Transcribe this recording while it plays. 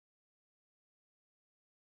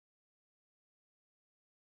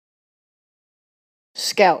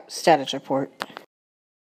Scout, status report.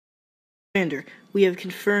 Commander, we have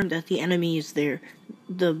confirmed that the enemy is there.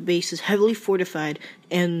 The base is heavily fortified,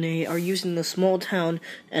 and they are using the small town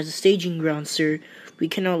as a staging ground, sir. We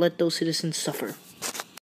cannot let those citizens suffer.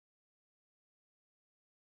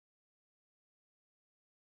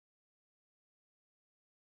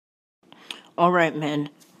 Alright, men.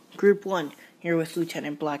 Group 1, you're with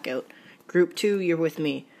Lieutenant Blackout. Group 2, you're with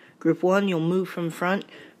me. Group 1, you'll move from the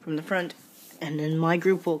front, and then my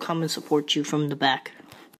group will come and support you from the back.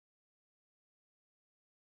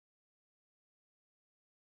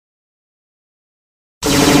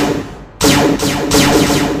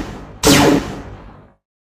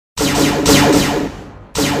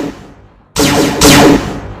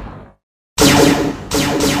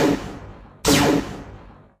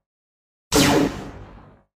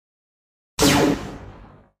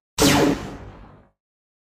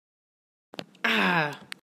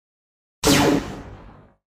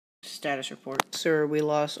 Status report. Sir, we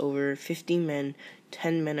lost over 50 men,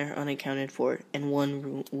 10 men are unaccounted for, and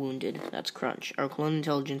 1 wounded. That's Crunch. Our clone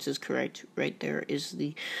intelligence is correct. Right there is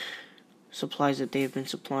the supplies that they have been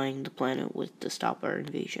supplying the planet with to stop our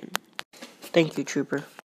invasion. Thank you, Trooper.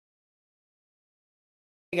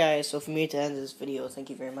 Hey guys, so for me to end this video, thank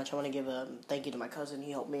you very much. I want to give a thank you to my cousin.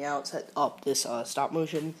 He helped me out set up this stop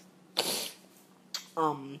motion.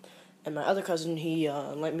 And my other cousin, he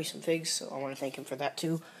lent me some figs, so I want to thank him for that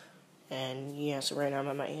too. And yeah, so right now I'm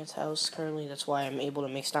at my aunt's house currently. That's why I'm able to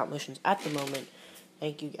make stop motions at the moment.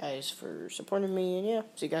 Thank you guys for supporting me, and yeah,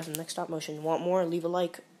 see you guys in the next stop motion. Want more? Leave a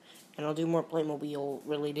like, and I'll do more Playmobil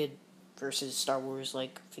related versus Star Wars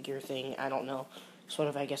like figure thing. I don't know. Sort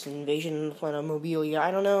of, I guess, an invasion of the planet Mobile. Yeah,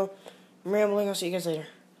 I don't know. I'm rambling. I'll see you guys later.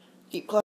 Keep